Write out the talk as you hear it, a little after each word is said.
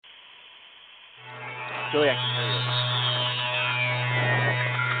Julie, I can hear you.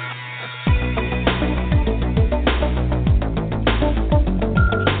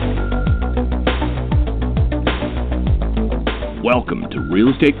 Welcome to Real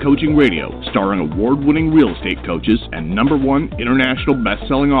Estate Coaching Radio, starring award-winning real estate coaches and #1 international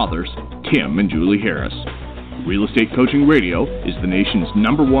best-selling authors, Tim and Julie Harris. Real Estate Coaching Radio is the nation's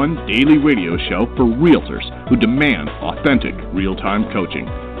 #1 daily radio show for realtors who demand authentic, real-time coaching.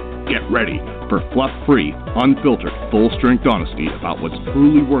 Get ready for fluff-free, unfiltered, full-strength honesty about what's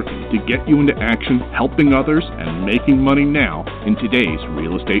truly working to get you into action, helping others, and making money now in today's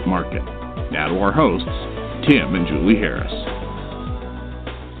real estate market. Now to our hosts, Tim and Julie Harris.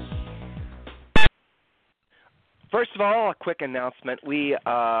 First of all, a quick announcement. We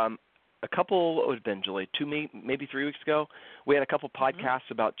a couple, what would have been, Julie, maybe 3 weeks ago, we had a couple podcasts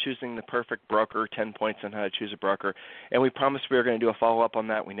about choosing the perfect broker, 10 points on how to choose a broker, and we promised we were going to do a follow-up on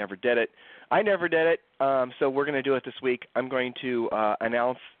that. We never did it. I never did it, so we're going to do it this week. I'm going to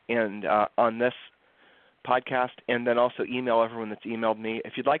announce on this podcast and then also email everyone that's emailed me.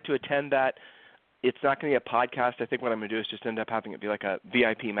 If you'd like to attend that, it's not going to be a podcast. I think what I'm going to do is just end up having it be like a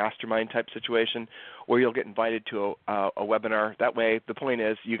VIP mastermind type situation where you'll get invited to a webinar. That way, the point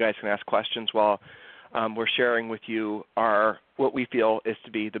is you guys can ask questions while we're sharing with you what we feel is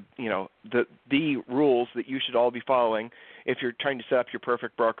to be the rules that you should all be following if you're trying to set up your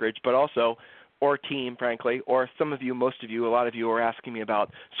perfect brokerage, but also or team, frankly, or some of you, most of you, a lot of you are asking me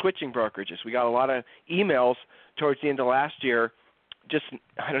about switching brokerages. We got a lot of emails towards the end of last year. Just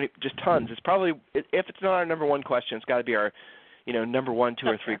tons. It's probably, if it's not our #1 question, it's got to be our, #1, 2,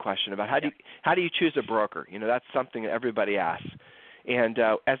 or 3 question about how do you choose a broker. That's something that everybody asks. And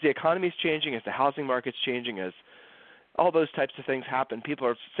as the economy is changing, as the housing market's changing, as all those types of things happen, people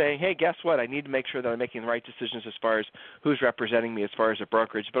are saying, hey, guess what? I need to make sure that I'm making the right decisions as far as who's representing me as far as a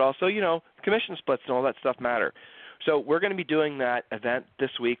brokerage, but also, commission splits and all that stuff matter. So we're going to be doing that event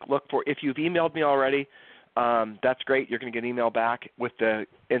this week. Look for, if you've emailed me already, that's great. You're going to get an email back with the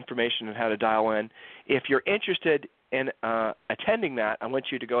information on how to dial in. If you're interested in attending that, I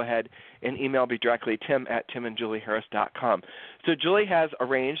want you to go ahead and email me directly, tim@timandjulieharris.com. So Julie has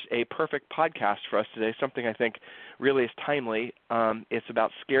arranged a perfect podcast for us today, something I think really is timely. It's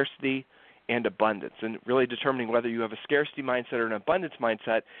about scarcity and abundance, and really determining whether you have a scarcity mindset or an abundance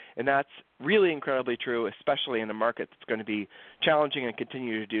mindset, and that's really incredibly true, especially in a market that's going to be challenging and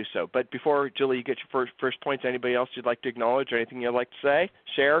continue to do so. But before, Julie, you get your first points, anybody else you'd like to acknowledge or anything you'd like to say,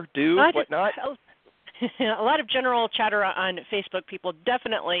 share, do, whatnot? A lot of general chatter on Facebook, people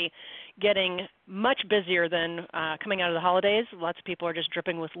definitely getting much busier than coming out of the holidays. Lots of people are just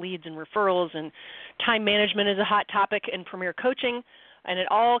dripping with leads and referrals, and time management is a hot topic in Premier Coaching. And it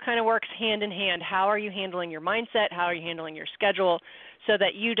all kind of works hand in hand. How are you handling your mindset? How are you handling your schedule so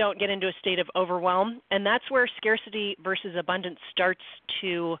that you don't get into a state of overwhelm? And that's where scarcity versus abundance starts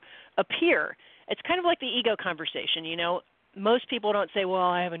to appear. It's kind of like the ego conversation. Most people don't say,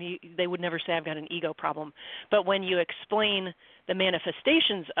 well, they would never say I've got an ego problem. But when you explain the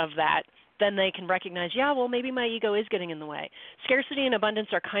manifestations of that, then they can recognize, maybe my ego is getting in the way. Scarcity and abundance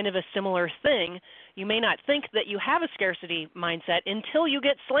are kind of a similar thing. You may not think that you have a scarcity mindset until you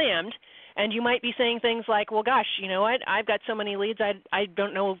get slammed, and you might be saying things like, well, gosh, you know what, I've got so many leads, I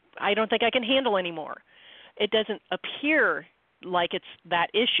don't think I can handle anymore. It doesn't appear like it's that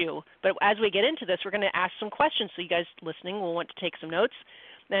issue, but as we get into this, we're going to ask some questions, so you guys listening will want to take some notes,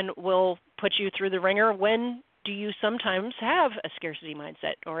 and we'll put you through the ringer. When do you sometimes have a scarcity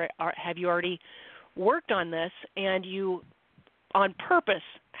mindset, or have you already worked on this and you on purpose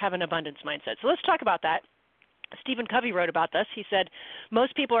have an abundance mindset? So let's talk about that. Stephen Covey wrote about this. He said,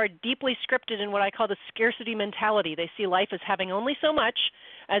 most people are deeply scripted in what I call the scarcity mentality. They see life as having only so much,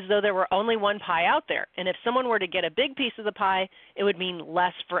 as though there were only one pie out there. And if someone were to get a big piece of the pie, it would mean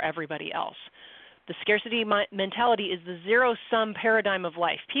less for everybody else. The scarcity mentality is the zero-sum paradigm of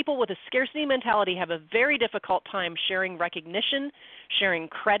life. People with a scarcity mentality have a very difficult time sharing recognition, sharing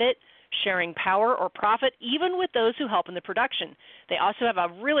credit, sharing power or profit, even with those who help in the production. They also have a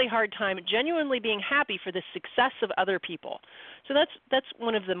really hard time genuinely being happy for the success of other people. So that's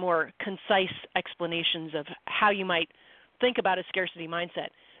one of the more concise explanations of how you might think about a scarcity mindset,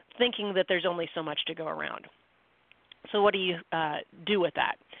 thinking that there's only so much to go around. So what do you do with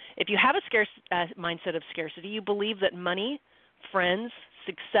that? If you have a mindset of scarcity, you believe that money, friends,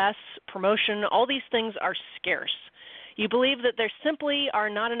 success, promotion, all these things are scarce. You believe that there simply are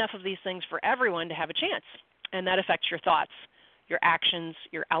not enough of these things for everyone to have a chance, and that affects your thoughts, your actions,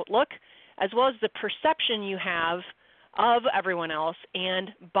 your outlook, as well as the perception you have of everyone else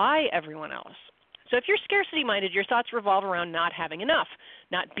and by everyone else. So if you're scarcity-minded, your thoughts revolve around not having enough,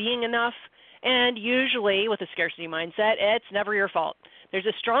 not being enough, And usually with a scarcity mindset, it's never your fault. There's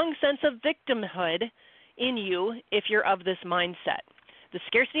a strong sense of victimhood in you if you're of this mindset. The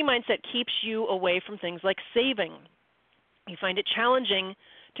scarcity mindset keeps you away from things like saving. You find it challenging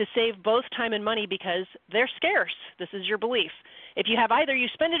to save both time and money because they're scarce. This is your belief. If you have either, you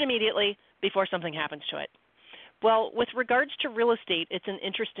spend it immediately before something happens to it. Well, with regards to real estate, it's an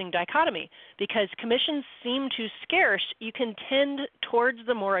interesting dichotomy because commissions seem too scarce. You can tend towards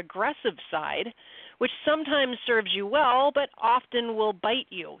the more aggressive side, which sometimes serves you well, but often will bite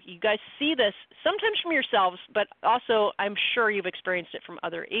you. You guys see this sometimes from yourselves, but also I'm sure you've experienced it from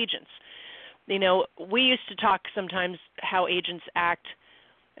other agents. You know, we used to talk sometimes how agents act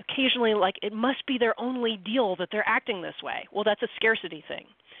occasionally like it must be their only deal that they're acting this way. Well, that's a scarcity thing.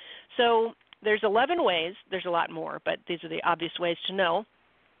 So there's 11 ways. There's a lot more, but these are the obvious ways to know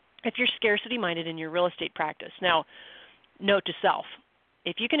if you're scarcity-minded in your real estate practice. Now, note to self,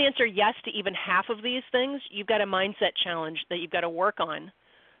 if you can answer yes to even half of these things, you've got a mindset challenge that you've got to work on.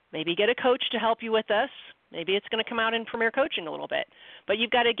 Maybe get a coach to help you with this. Maybe it's going to come out in Premier Coaching a little bit. But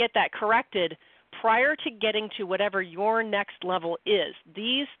you've got to get that corrected prior to getting to whatever your next level is.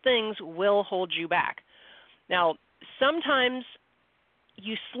 These things will hold you back. Now, sometimes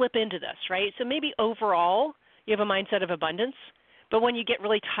you slip into this, right? So maybe overall you have a mindset of abundance, but when you get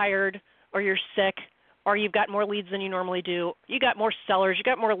really tired or you're sick or you've got more leads than you normally do, you got more sellers, you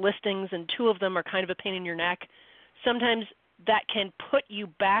got more listings, and two of them are kind of a pain in your neck, sometimes that can put you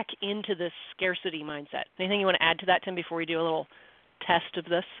back into this scarcity mindset. Anything you want to add to that, Tim, before we do a little test of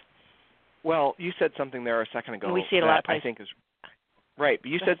this? Well, you said something there a second ago and we see it a lot of I places. think is right,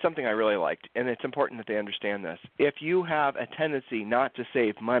 but you said something I really liked, and it's important that they understand this. If you have a tendency not to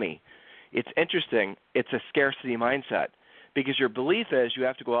save money, it's interesting, it's a scarcity mindset because your belief is you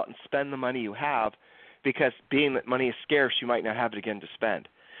have to go out and spend the money you have because being that money is scarce, you might not have it again to spend.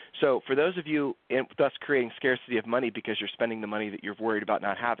 So for those of you thus creating scarcity of money because you're spending the money that you're worried about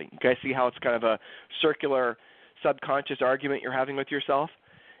not having, you guys see how it's kind of a circular subconscious argument you're having with yourself?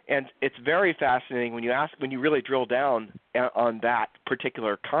 And it's very fascinating when you really drill down on that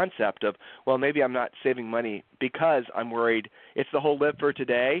particular concept of, well, maybe I'm not saving money because I'm worried. It's the whole live for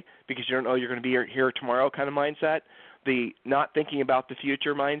today because you don't know you're going to be here tomorrow kind of mindset, the not thinking about the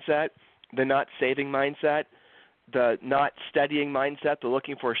future mindset, the not saving mindset, the not studying mindset, the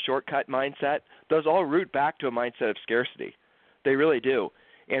looking for a shortcut mindset. Those all root back to a mindset of scarcity. They really do.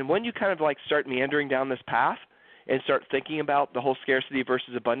 And when you kind of like start meandering down this path, and start thinking about the whole scarcity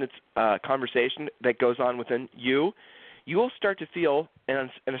versus abundance conversation that goes on within you, you will start to feel, in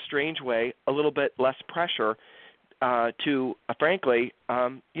a strange way, a little bit less pressure to, frankly,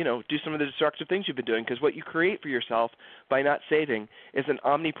 do some of the destructive things you've been doing. Because what you create for yourself by not saving is an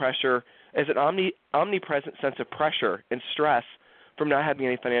omnipresent sense of pressure and stress from not having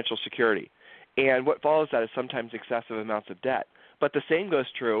any financial security. And what follows that is sometimes excessive amounts of debt. But the same goes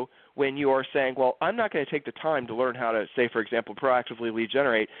true when you are saying, well, I'm not going to take the time to learn how to, say, for example, proactively lead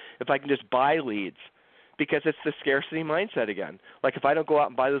generate if I can just buy leads, because it's the scarcity mindset again. Like if I don't go out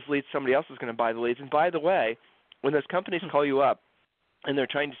and buy those leads, somebody else is going to buy the leads. And by the way, when those companies call you up and they're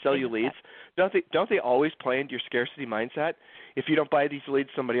trying to sell you leads, don't they always play into your scarcity mindset? If you don't buy these leads,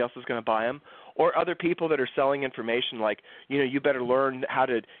 somebody else is going to buy them. Or other people that are selling information like, you better learn how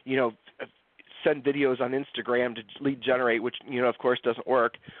to, send videos on Instagram to lead generate, which, of course doesn't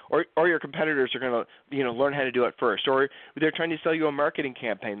work, or your competitors are going to, learn how to do it first, or they're trying to sell you a marketing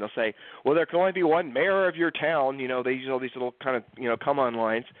campaign. They'll say, well, there can only be one mayor of your town. They use all these little kind of, come on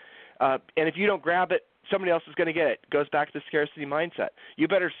lines. And if you don't grab it, somebody else is going to get it. It goes back to the scarcity mindset. You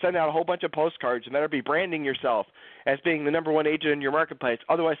better send out a whole bunch of postcards. You better be branding yourself as being the number one agent in your marketplace.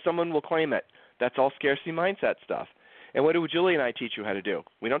 Otherwise, someone will claim it. That's all scarcity mindset stuff. And what do Julie and I teach you how to do?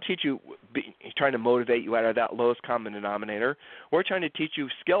 We don't teach you trying to motivate you out of that lowest common denominator. We're trying to teach you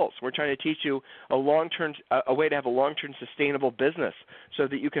skills. We're trying to teach you a way to have a long-term sustainable business so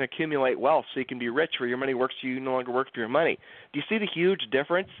that you can accumulate wealth, so you can be rich where your money works for you, you no longer work for your money. Do you see the huge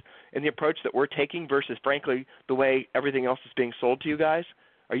difference in the approach that we're taking versus, frankly, the way everything else is being sold to you guys?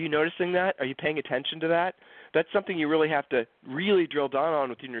 Are you noticing that? Are you paying attention to that? That's something you really have to really drill down on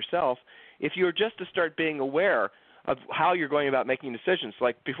within yourself if you were just to start being aware of how you're going about making decisions,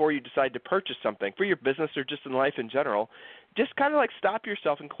 like before you decide to purchase something for your business or just in life in general. Just kind of like stop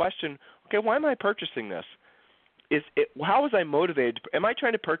yourself and question, okay, why am I purchasing this? How was I motivated? Am I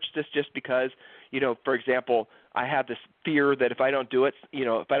trying to purchase this just because, for example, I have this fear that if I don't do it,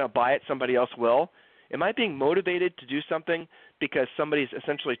 if I don't buy it, somebody else will? Am I being motivated to do something because somebody's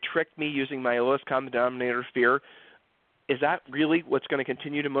essentially tricked me using my lowest common denominator fear is that really what's going to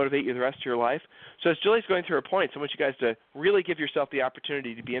continue to motivate you the rest of your life? So as Julie's going through her points, I want you guys to really give yourself the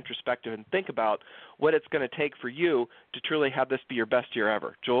opportunity to be introspective and think about what it's going to take for you to truly have this be your best year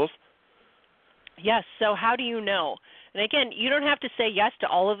ever. Jules? Yes, so how do you know? And again, you don't have to say yes to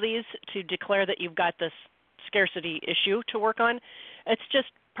all of these to declare that you've got this scarcity issue to work on. It's just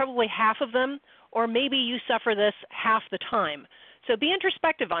probably half of them, or maybe you suffer this half the time. So be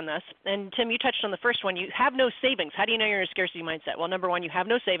introspective on this. And Tim, you touched on the first one. You have no savings. How do you know you're in a scarcity mindset? Well, number one, you have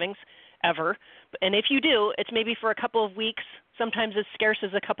no savings ever. And if you do, it's maybe for a couple of weeks, sometimes as scarce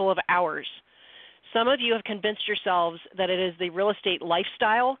as a couple of hours. Some of you have convinced yourselves that it is the real estate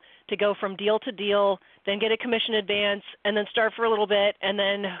lifestyle to go from deal to deal, then get a commission advance, and then start for a little bit, and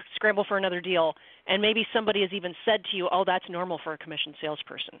then scramble for another deal. And maybe somebody has even said to you, oh, that's normal for a commission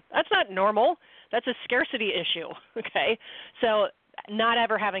salesperson. That's not normal. That's a scarcity issue, okay? So not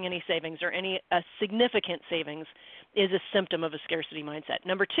ever having any savings or any significant savings is a symptom of a scarcity mindset.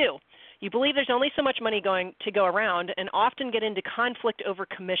 Number two, you believe there's only so much money going to go around and often get into conflict over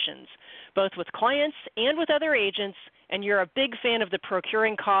commissions, both with clients and with other agents, and you're a big fan of the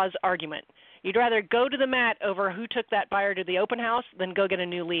procuring cause argument. You'd rather go to the mat over who took that buyer to the open house than go get a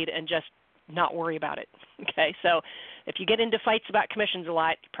new lead and just not worry about it. Okay, so if you get into fights about commissions a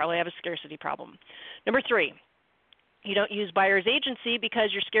lot, you probably have a scarcity problem. Number three, you don't use buyer's agency because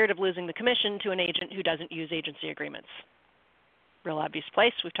you're scared of losing the commission to an agent who doesn't use agency agreements. Real obvious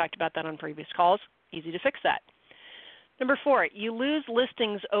place. We've talked about that on previous calls. Easy to fix that. Number four, you lose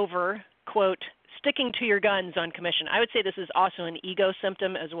listings over, quote, sticking to your guns on commission. I would say this is also an ego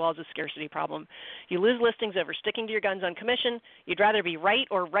symptom as well as a scarcity problem. You lose listings over sticking to your guns on commission. You'd rather be right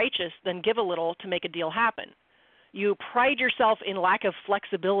or righteous than give a little to make a deal happen. You pride yourself in lack of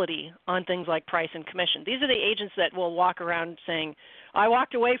flexibility on things like price and commission. These are the agents that will walk around saying, I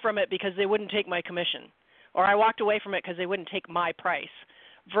walked away from it because they wouldn't take my commission, or I walked away from it because they wouldn't take my price,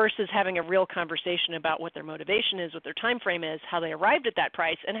 versus having a real conversation about what their motivation is, what their time frame is, how they arrived at that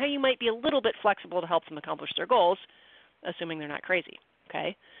price, and how you might be a little bit flexible to help them accomplish their goals, assuming they're not crazy,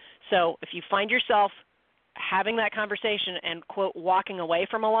 okay? So if you find yourself having that conversation and, quote, walking away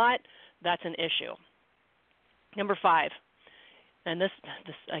from a lot, that's an issue. Number five, and this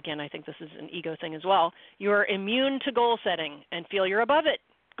again, I think this is an ego thing as well, you are immune to goal setting and feel you're above it.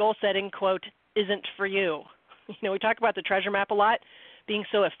 Goal setting, quote, isn't for you. You know, we talk about the treasure map a lot, being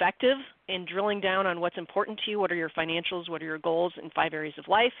so effective in drilling down on what's important to you, what are your financials, what are your goals in 5 areas of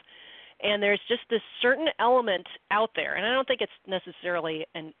life. And there's just this certain element out there, and I don't think it's necessarily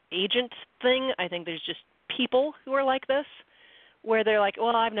an agent thing. I think there's just people who are like this, where they're like,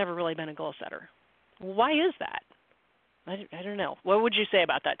 well, I've never really been a goal setter. Why is that? I don't know. What would you say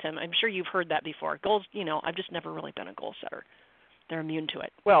about that, Tim? I'm sure you've heard that before. Goals, you know, I've just never really been a goal setter. They're immune to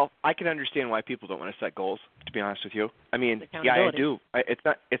it. Well, I can understand why people don't want to set goals, to be honest with you. I mean, yeah, I do.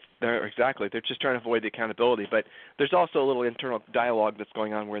 Exactly. They're just trying to avoid the accountability. But there's also a little internal dialogue that's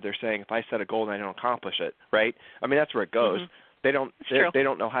going on where they're saying, if I set a goal and I don't accomplish it, right? I mean, that's where it goes. Mm-hmm. They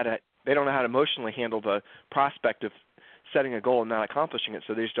don't know how to emotionally handle the prospect of setting a goal and not accomplishing it,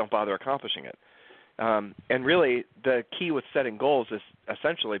 so they just don't bother accomplishing it. And really, the key with setting goals is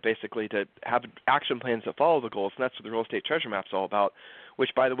essentially basically to have action plans that follow the goals, and that's what the Real Estate Treasure Map is all about, which,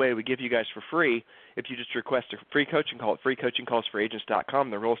 by the way, we give you guys for free if you just request a free coaching call at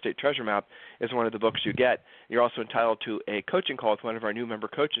freecoachingcallsforagents.com. The Real Estate Treasure Map is one of the books you get. You're also entitled to a coaching call with one of our new member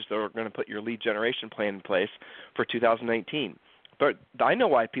coaches that are going to put your lead generation plan in place for 2019. But I know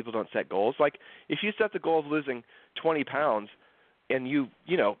why people don't set goals. Like, if you set the goal of losing 20 pounds and you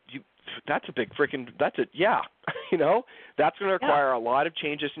that's a big freaking, that's going to require a lot of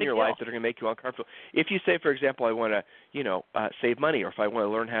changes in your life that are going to make you uncomfortable. If you say, for example, I want to, save money, or if I want to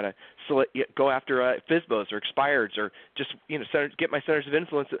learn how to go after FSBOs or expireds, or just, get my centers of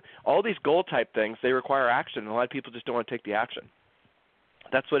influence, all these goal type things, they require action, and a lot of people just don't want to take the action.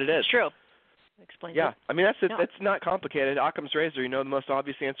 That's what it is. It's true. Explain. Yeah, I mean, that's not complicated. Occam's razor, the most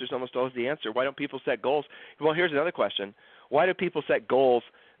obvious answer is almost always the answer. Why don't people set goals? Well, here's another question. Why do people set goals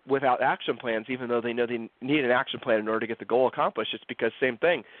without action plans, even though they know they need an action plan in order to get the goal accomplished? It's because, same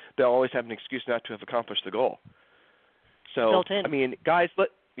thing, they'll always have an excuse not to have accomplished the goal. So, built in. I mean, guys,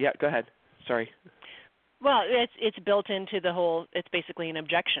 go ahead. Sorry. Well, it's built into the whole, it's basically an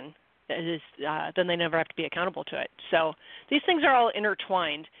objection. Then they never have to be accountable to it. So these things are all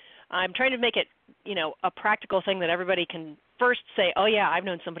intertwined. I'm trying to make it, a practical thing that everybody can first say, oh, yeah, I've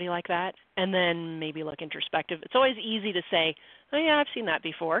known somebody like that, and then maybe look introspective. It's always easy to say, oh, yeah, I've seen that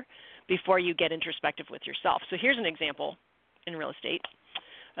before you get introspective with yourself. So here's an example in real estate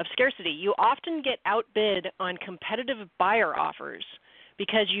of scarcity. You often get outbid on competitive buyer offers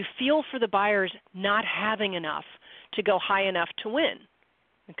because you feel for the buyers not having enough to go high enough to win.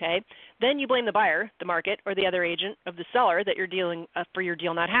 Okay? Then you blame the buyer, the market, or the other agent of the seller that you're dealing for your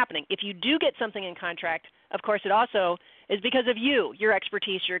deal not happening. If you do get something in contract, of course it also is because of you, your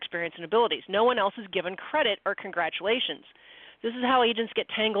expertise, your experience, and abilities. No one else is given credit or congratulations. This is how agents get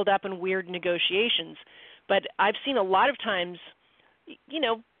tangled up in weird negotiations. But I've seen a lot of times,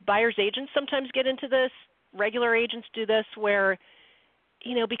 buyer's agents sometimes get into this. Regular agents do this where,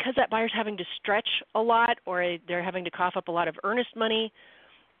 because that buyer's having to stretch a lot or they're having to cough up a lot of earnest money,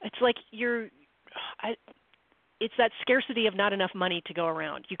 it's like it's that scarcity of not enough money to go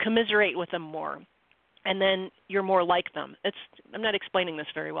around. You commiserate with them more, and then you're more like them. I'm not explaining this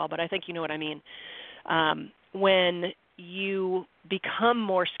very well, but I think you know what I mean. When you become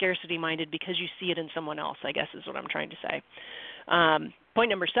more scarcity-minded because you see it in someone else, I guess is what I'm trying to say. Point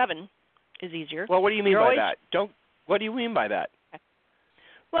number 7 is easier. Well, what do you mean by that? What do you mean by that?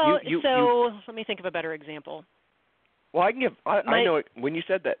 Well, let me think of a better example. Well, I can give. I know it. When you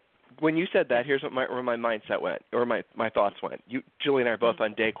said that, here's where my mindset went, or my thoughts went. Julie and I are both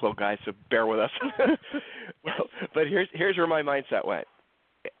on Dayquil guys, so bear with us. But here's where my mindset went.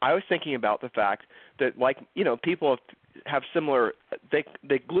 I was thinking about the fact that, people have similar.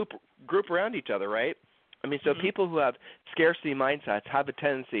 They group around each other, right? I mean, so people who have scarcity mindsets have a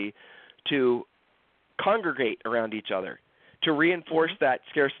tendency to congregate around each other to reinforce that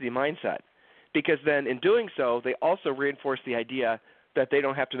scarcity mindset. Because then in doing so, they also reinforce the idea that they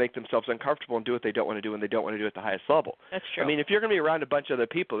don't have to make themselves uncomfortable and do what they don't want to do, and they don't want to do it at the highest level. That's true. I mean, if you're going to be around a bunch of other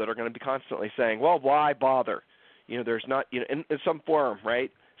people that are going to be constantly saying, well, why bother? There's not, in some form,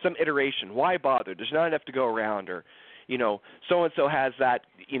 right? Some iteration. Why bother? There's not enough to go around, or, so-and-so has that,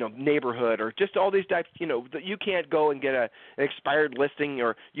 neighborhood, or just all these types, that you can't go and get an expired listing,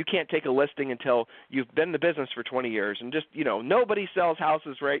 or you can't take a listing until you've been in the business for 20 years. And just, nobody sells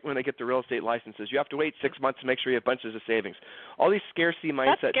houses right when they get the real estate licenses. You have to wait 6 months to make sure you have bunches of savings. All these scarcity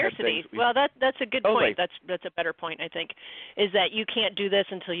mindset That's scarcity. Things. Well, that's a good point. That's a better point, I think, is that you can't do this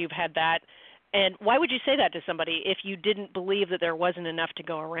until you've had that. And why would you say that to somebody if you didn't believe that there wasn't enough to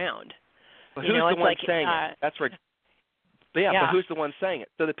go around? Well, who's the one saying it? That's right. But who's the one saying it?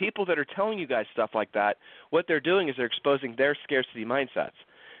 So the people that are telling you guys stuff like that, what they're doing is they're exposing their scarcity mindsets.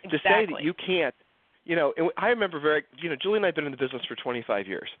 Exactly. To say that you can't, and I remember Julie and I have been in the business for 25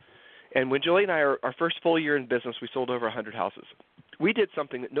 years. And when Julie and I, our first full year in business, we sold over 100 houses. We did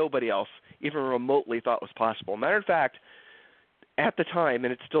something that nobody else even remotely thought was possible. Matter of fact, at the time,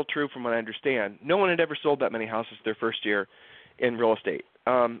 and it's still true from what I understand, no one had ever sold that many houses their first year in real estate.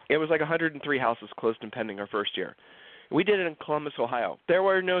 It was like 103 houses closed and pending our first year. We did it in Columbus, Ohio. There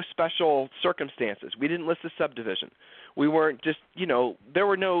were no special circumstances. We didn't list a subdivision. We weren't just, there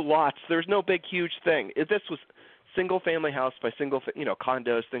were no lots. There was no big, huge thing. This was single-family house by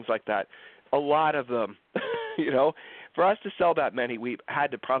condos, things like that. A lot of them, For us to sell that many, we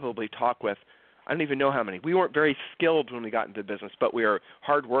had to probably talk with, I don't even know how many. We weren't very skilled when we got into the business, but we were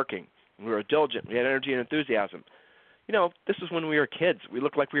hardworking. We were diligent. We had energy and enthusiasm. This was when we were kids. We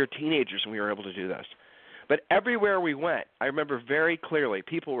looked like we were teenagers when we were able to do this. But everywhere we went, I remember very clearly,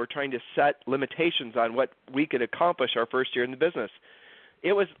 people were trying to set limitations on what we could accomplish our first year in the business.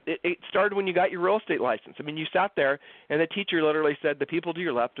 It started when you got your real estate license. I mean, you sat there, and the teacher literally said, the people to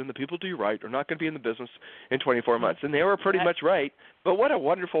your left and the people to your right are not going to be in the business in 24 months. And they were pretty much right. But what a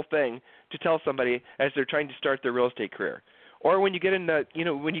wonderful thing to tell somebody as they're trying to start their real estate career. Or when you get into,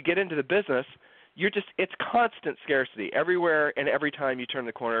 when you get into the business, it's constant scarcity everywhere and every time you turn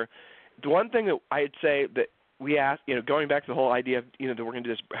the corner. The one thing that I'd say that we ask, going back to the whole idea of, that we're going to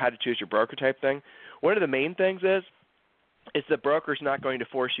do this how to choose your broker type thing, one of the main things is the broker's not going to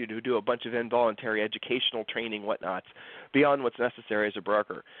force you to do a bunch of involuntary educational training, whatnots, beyond what's necessary as a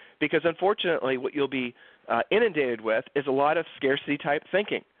broker. Because unfortunately, what you'll be inundated with is a lot of scarcity type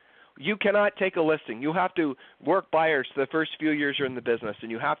thinking. You cannot take a listing. You have to work buyers the first few years you're in the business,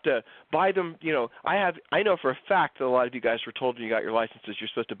 and you have to buy them. I know for a fact that a lot of you guys were told when you got your licenses you're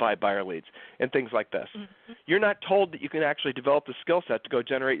supposed to buy buyer leads and things like this. Mm-hmm. You're not told that you can actually develop the skill set to go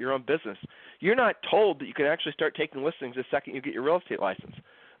generate your own business. You're not told that you can actually start taking listings the second you get your real estate license.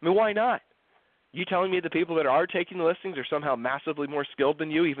 I mean, why not? You telling me the people that are taking the listings are somehow massively more skilled than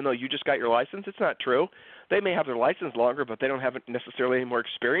you, even though you just got your license? It's not true. They may have their license longer, but they don't have necessarily any more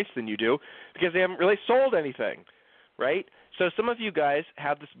experience than you do because they haven't really sold anything, right? So some of you guys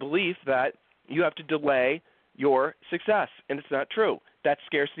have this belief that you have to delay your success, and it's not true. That's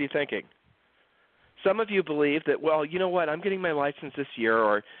scarcity thinking. Some of you believe that, well, you know what, I'm getting my license this year,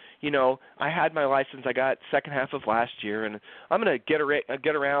 or, I had my license. I got second half of last year, and I'm going to get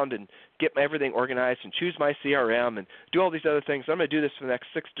around and get everything organized and choose my CRM and do all these other things. I'm going to do this for the next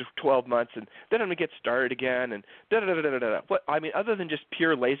 6 to 12 months, and then I'm going to get started again. And da-da-da-da-da-da. What, I mean, other than just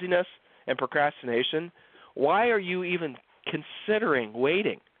pure laziness and procrastination, why are you even considering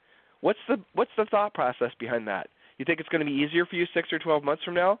waiting? What's the thought process behind that? You think it's going to be easier for you 6 or 12 months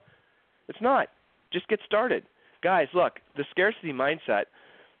from now? It's not. Just get started. Guys, look, the scarcity mindset,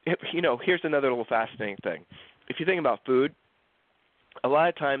 here's another little fascinating thing. If you think about food, a lot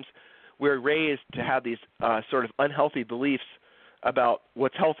of times we're raised to have these sort of unhealthy beliefs about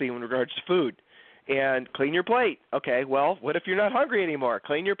what's healthy in regards to food. And clean your plate. Okay, well, what if you're not hungry anymore?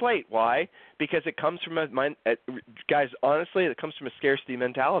 Clean your plate. Why? Because it comes from guys, honestly, it comes from a scarcity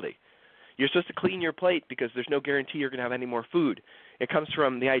mentality. You're supposed to clean your plate because there's no guarantee you're going to have any more food. It comes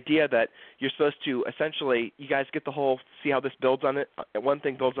from the idea that you're supposed to essentially, you guys get the whole, see how this builds on it? One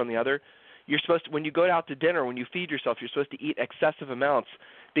thing builds on the other. You're supposed to, when you go out to dinner, when you feed yourself, you're supposed to eat excessive amounts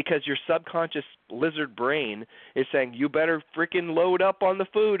because your subconscious lizard brain is saying, you better freaking load up on the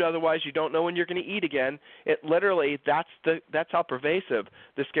food, otherwise you don't know when you're going to eat again. It literally, that's how pervasive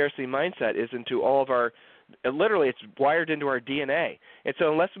the scarcity mindset is into all of our, literally it's wired into our DNA. And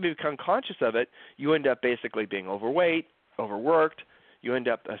so unless we become conscious of it, you end up basically being overweight, overworked. You end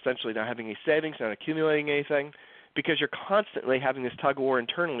up essentially not having any savings, not accumulating anything, because you're constantly having this tug of war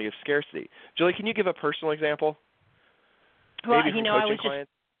internally of scarcity. Julie, can you give a personal example? Well, maybe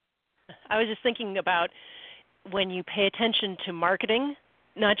I was just thinking about when you pay attention to marketing,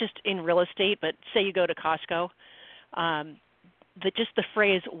 not just in real estate, but say you go to Costco, just the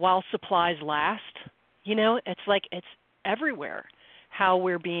phrase "while supplies last." It's like it's everywhere. How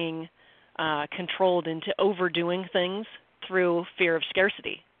we're being controlled into overdoing things through fear of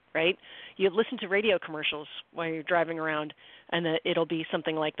scarcity, right? You listen to radio commercials while you're driving around, and it'll be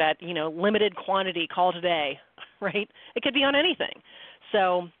something like that, limited quantity, call today, right? It could be on anything.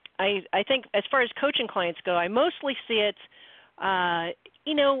 So I think as far as coaching clients go, I mostly see it,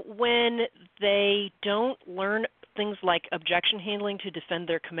 when they don't learn things like objection handling to defend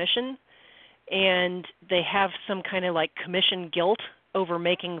their commission, and they have some kind of like commission guilt over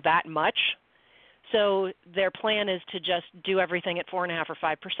making that much. So their plan is to just do everything at 4.5% or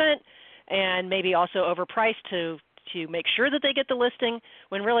 5%, and maybe also overprice to make sure that they get the listing,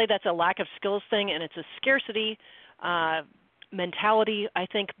 when really that's a lack of skills thing, and it's a scarcity mentality, I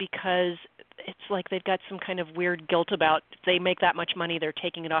think, because it's like they've got some kind of weird guilt about if they make that much money, they're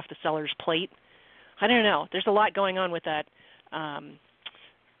taking it off the seller's plate. I don't know. There's a lot going on with that,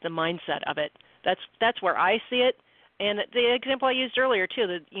 the mindset of it. That's where I see it. And the example I used earlier, too,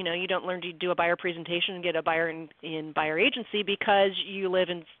 that, you don't learn to do a buyer presentation and get a buyer in buyer agency because you live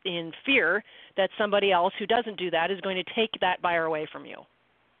in fear that somebody else who doesn't do that is going to take that buyer away from you.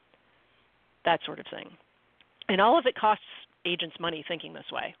 That sort of thing. And all of it costs agents money thinking this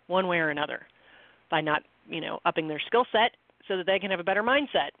way, one way or another, by not, upping their skill set so that they can have a better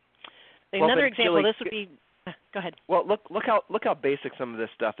mindset. Another example, Julie, this would be, go ahead. Well, look how basic some of this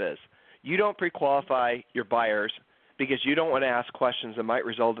stuff is. You don't pre-qualify your buyers because you don't want to ask questions that might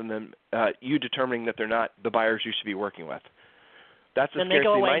result in them you determining that they're not the buyers you should be working with. That's a then scarcity they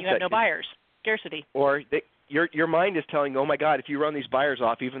go away mindset. And you have no buyers. Scarcity. Or your mind is telling you, oh my God, if you run these buyers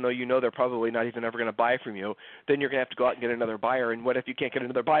off, even though you know they're probably not even ever going to buy from you, then you're going to have to go out and get another buyer. And what if you can't get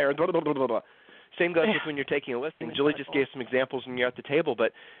another buyer? Blah, blah, blah, blah, blah. Same goes with when you're taking a listing. Julie just gave some examples when you're at the table,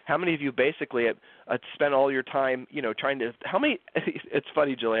 but how many of you basically spend all your time, trying to – it's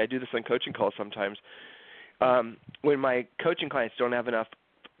funny, Julie, I do this on coaching calls sometimes. When my coaching clients don't have enough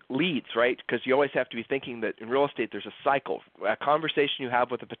leads, right, because you always have to be thinking that in real estate there's a cycle. A conversation you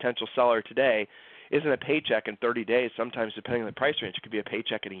have with a potential seller today isn't a paycheck in 30 days. Sometimes, depending on the price range, it could be a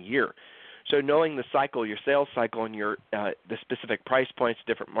paycheck in a year. So knowing the cycle, your sales cycle, and your the specific price points,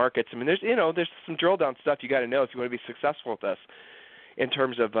 different markets. I mean, there's some drill down stuff you got to know if you want to be successful with this, in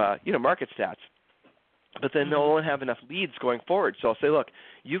terms of market stats. But then they'll only have enough leads going forward. So I'll say, look,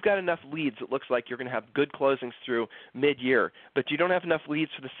 you've got enough leads. It looks like you're going to have good closings through mid-year, but you don't have enough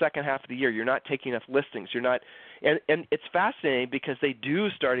leads for the second half of the year. You're not taking enough listings. You're not, and it's fascinating because they do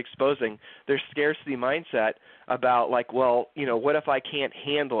start exposing their scarcity mindset about like, well, what if I can't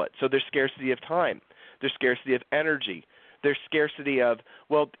handle it? So there's scarcity of time, there's scarcity of energy, there's scarcity of,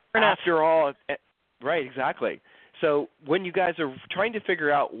 well, after all, right, exactly. So when you guys are trying to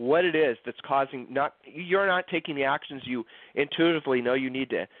figure out what it is that's causing you're not taking the actions you intuitively know you need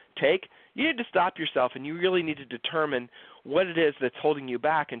to take, you need to stop yourself and you really need to determine what it is that's holding you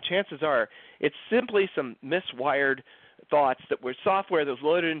back. And chances are it's simply some miswired thoughts that were software that was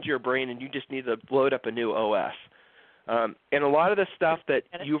loaded into your brain and you just need to load up a new OS. And a lot of the stuff that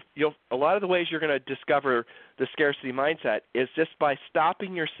a lot of the ways you're going to discover the scarcity mindset is just by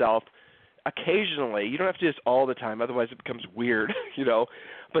stopping yourself occasionally. You don't have to do this all the time, otherwise it becomes weird,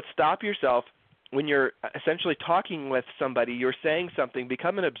 But stop yourself when you're essentially talking with somebody, you're saying something,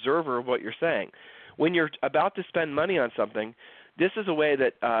 become an observer of what you're saying. When you're about to spend money on something, this is a way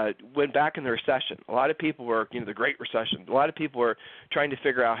that went back in the recession. A lot of people were, the Great Recession, a lot of people were trying to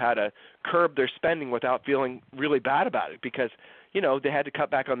figure out how to curb their spending without feeling really bad about it because, they had to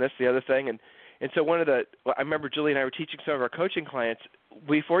cut back on this, the other thing. And so I remember Julie and I were teaching some of our coaching clients,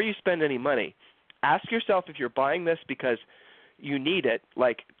 before you spend any money, ask yourself if you're buying this because you need it,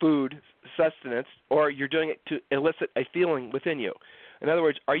 like food, sustenance, or you're doing it to elicit a feeling within you. In other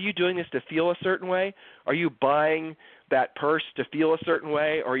words, are you doing this to feel a certain way? Are you buying that purse to feel a certain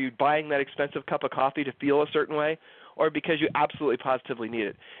way? Or are you buying that expensive cup of coffee to feel a certain way? Or because you absolutely positively need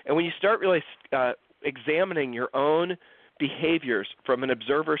it? And when you start really examining your own behaviors from an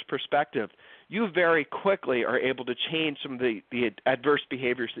observer's perspective, you very quickly are able to change some of the adverse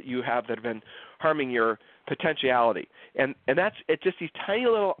behaviors that you have that have been harming your potentiality. And it's just these tiny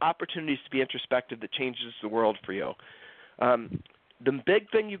little opportunities to be introspective that changes the world for you. The big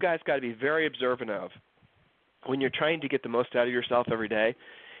thing you guys got to be very observant of when you're trying to get the most out of yourself every day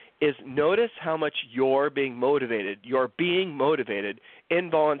is notice how much you're being motivated. You're being motivated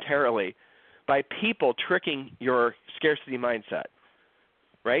involuntarily by people tricking your scarcity mindset,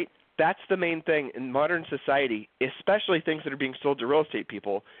 right? That's the main thing in modern society, especially things that are being sold to real estate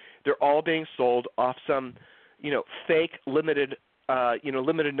people. They're all being sold off some, fake limited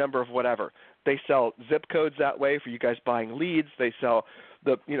number of whatever. They sell zip codes that way for you guys buying leads. They sell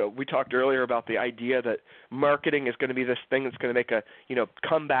we talked earlier about the idea that marketing is going to be this thing that's going to make a,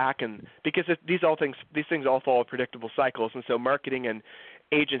 comeback, and because these things all follow predictable cycles, and so marketing and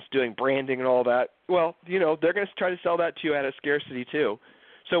agents doing branding and all that, well, they're going to try to sell that to you out of scarcity too.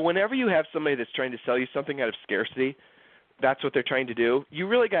 So whenever you have somebody that's trying to sell you something out of scarcity, that's what they're trying to do. You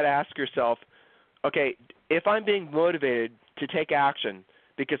really got to ask yourself, okay, if I'm being motivated to take action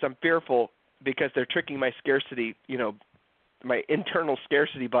because I'm fearful because they're tricking my scarcity, my internal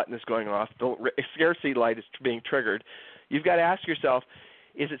scarcity button is going off, the scarcity light is being triggered, you've got to ask yourself,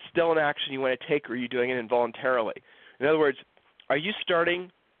 is it still an action you want to take, or are you doing it involuntarily? In other words, are you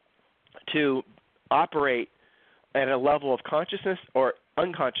starting to operate at a level of consciousness or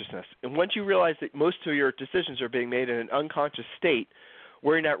unconsciousness? And once you realize that most of your decisions are being made in an unconscious state,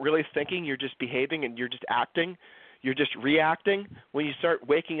 where you're not really thinking, you're just behaving and you're just acting, you're just reacting, when you start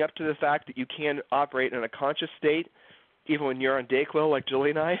waking up to the fact that you can operate in a conscious state, even when you're on Dayquil like Julie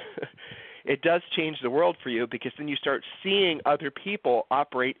and I, it does change the world for you, because then you start seeing other people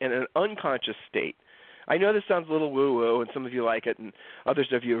operate in an unconscious state. I know this sounds a little woo-woo, and some of you like it, and others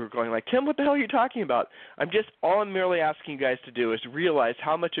of you are going like, Tim, what the hell are you talking about? All I'm merely asking you guys to do is realize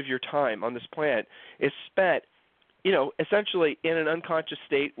how much of your time on this planet is spent, essentially in an unconscious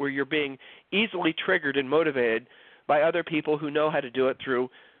state where you're being easily triggered and motivated by other people who know how to do it through,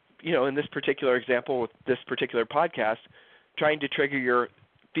 in this particular example with this particular podcast, trying to trigger your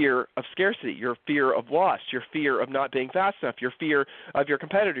fear of scarcity, your fear of loss, your fear of not being fast enough, your fear of your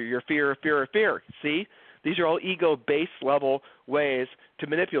competitor, your fear of fear of fear. See? These are all ego-base level ways to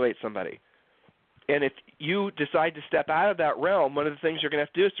manipulate somebody. And if you decide to step out of that realm, one of the things you're going to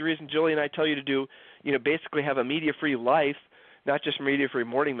have to do is the reason Julie and I tell you to do, basically have a media-free life, not just media-free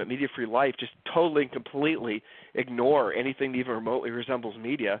morning, but media-free life, just totally and completely ignore anything that even remotely resembles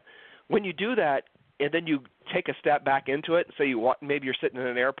media. When you do that, and then you take a step back into it, say maybe you're sitting in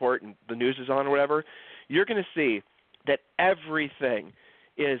an airport and the news is on or whatever, you're going to see that everything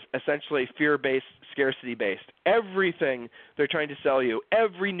is essentially fear-based, scarcity-based. Everything they're trying to sell you,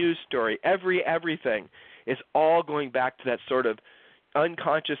 every news story, everything is all going back to that sort of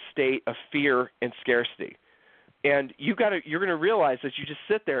unconscious state of fear and scarcity. And you're going to realize that you just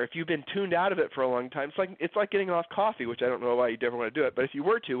sit there. If you've been tuned out of it for a long time, it's like getting off coffee, which I don't know why you'd ever want to do it, but if you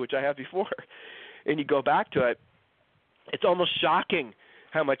were to, which I have before, and you go back to it, it's almost shocking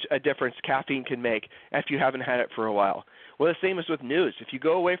how much a difference caffeine can make if you haven't had it for a while. Well, the same is with news. If you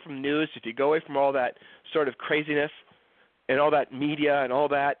go away from news, if you go away from all that sort of craziness and all that media and all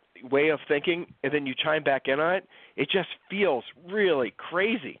that way of thinking, and then you chime back in on it, it just feels really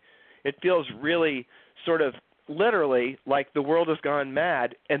crazy. It feels really sort of literally like the world has gone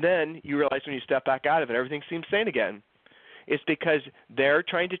mad, and then you realize when you step back out of it, everything seems sane again. It's because they're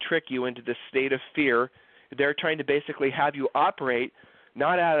trying to trick you into this state of fear. They're trying to basically have you operate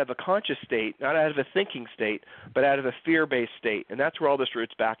not out of a conscious state, not out of a thinking state, but out of a fear-based state, and that's where all this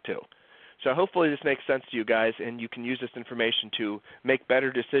roots back to. So hopefully this makes sense to you guys, and you can use this information to make better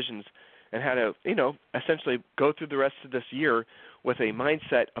decisions and how to, essentially go through the rest of this year with a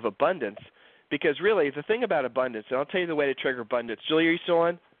mindset of abundance. Because really, the thing about abundance, and I'll tell you the way to trigger abundance. Julie, are you still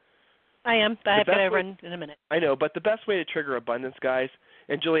on? I am. I've got to run in a minute. I know, but the best way to trigger abundance, guys,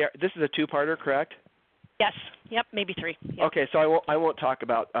 and Julie, this is a two-parter, correct? Yes. Yep. Maybe 3. Yep. Okay, so I won't talk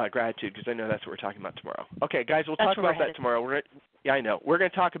about gratitude because I know that's what we're talking about tomorrow. Okay, guys, we'll talk about that tomorrow. I know. We're going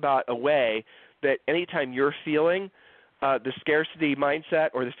to talk about a way that anytime you're feeling the scarcity mindset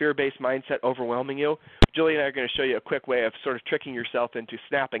or the fear-based mindset overwhelming you, Julie and I are going to show you a quick way of sort of tricking yourself into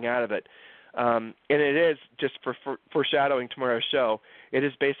snapping out of it. And it is, just for foreshadowing tomorrow's show, it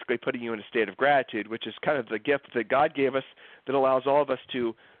is basically putting you in a state of gratitude, which is kind of the gift that God gave us that allows all of us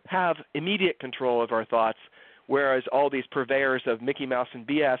to have immediate control of our thoughts, whereas all these purveyors of Mickey Mouse and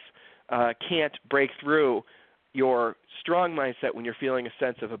BS can't break through your strong mindset when you're feeling a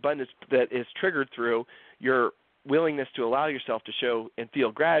sense of abundance that is triggered through your willingness to allow yourself to show and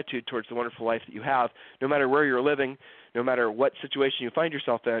feel gratitude towards the wonderful life that you have, no matter where you're living, no matter what situation you find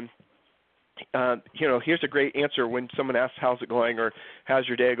yourself in. Here's a great answer when someone asks, how's it going, or how's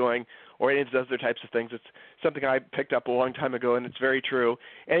your day going, or any of those other types of things. It's something I picked up a long time ago, and it's very true.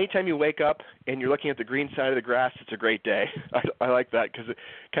 Anytime you wake up and you're looking at the green side of the grass, it's a great day. I like that because it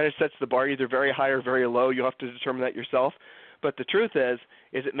kind of sets the bar either very high or very low. You'll have to determine that yourself. But the truth is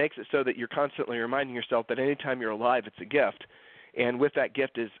it makes it so that you're constantly reminding yourself that anytime you're alive, it's a gift. And with that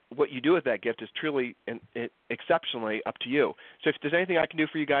gift is what you do with that gift is truly and exceptionally up to you. So if there's anything I can do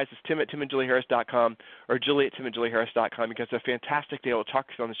for you guys, it's tim@timandjulieharris.com or julie@timandjulieharris.com. You guys have a fantastic day. We'll talk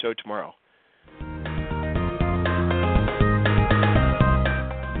to you on the show tomorrow.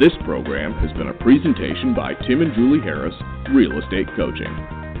 This program has been a presentation by Tim and Julie Harris, Real Estate Coaching.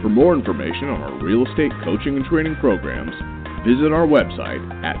 For more information on our real estate coaching and training programs, visit our website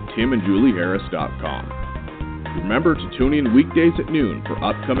at timandjulieharris.com. Remember to tune in weekdays at noon for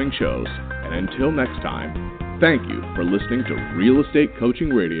upcoming shows. And until next time, thank you for listening to Real Estate Coaching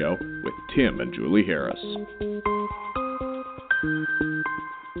Radio with Tim and Julie Harris.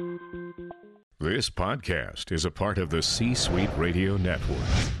 This podcast is a part of the C-Suite Radio Network.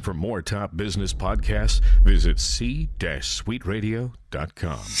 For more top business podcasts, visit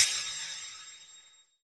c-suiteradio.com.